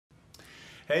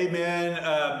Hey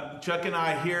man, Chuck and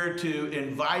I here to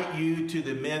invite you to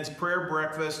the men's prayer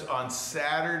breakfast on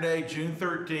Saturday, June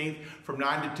 13th from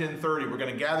 9 to 10:30. We're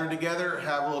going to gather together,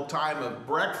 have a little time of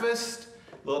breakfast,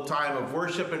 a little time of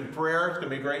worship and prayer. It's going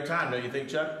to be a great time, don't you think,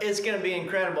 Chuck? It's going to be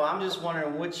incredible. I'm just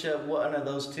wondering which one of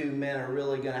those two men are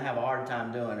really going to have a hard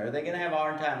time doing. Are they going to have a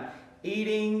hard time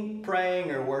eating,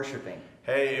 praying, or worshiping?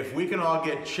 Hey, if we can all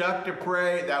get Chuck to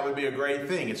pray, that would be a great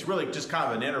thing. It's really just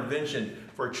kind of an intervention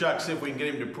for Chuck, see if we can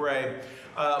get him to pray.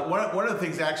 One of the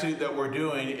things actually that we're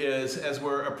doing is, as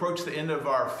we're approach the end of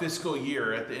our fiscal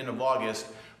year at the end of August,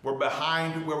 we're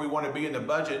behind where we want to be in the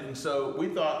budget. And so we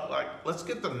thought, let's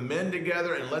get the men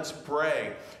together and let's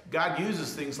pray. God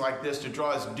uses things like this to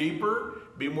draw us deeper,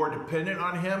 be more dependent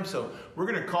on Him. So we're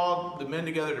going to call the men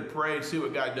together to pray and see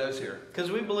what God does here.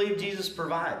 Because we believe Jesus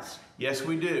provides. Yes,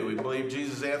 we do. We believe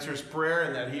Jesus answers prayer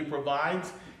and that He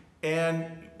provides. And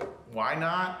why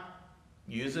not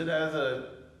use it as an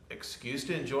excuse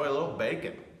to enjoy a little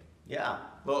bacon? Yeah.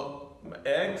 Little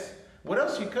eggs. What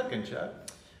else are you cooking, Chuck?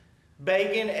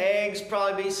 Bacon, eggs,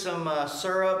 probably be some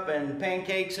syrup and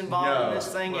pancakes involved in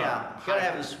this thing. Well, yeah, got to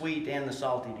have the sweet and the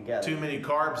salty together. Too many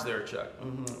carbs there, Chuck.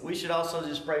 We should also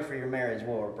just pray for your marriage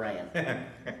while we're praying.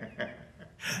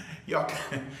 Y'all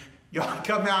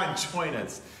come out and join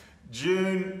us.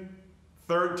 June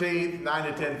 13th,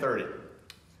 9 to 10:30.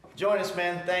 Join us,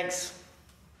 man. Thanks.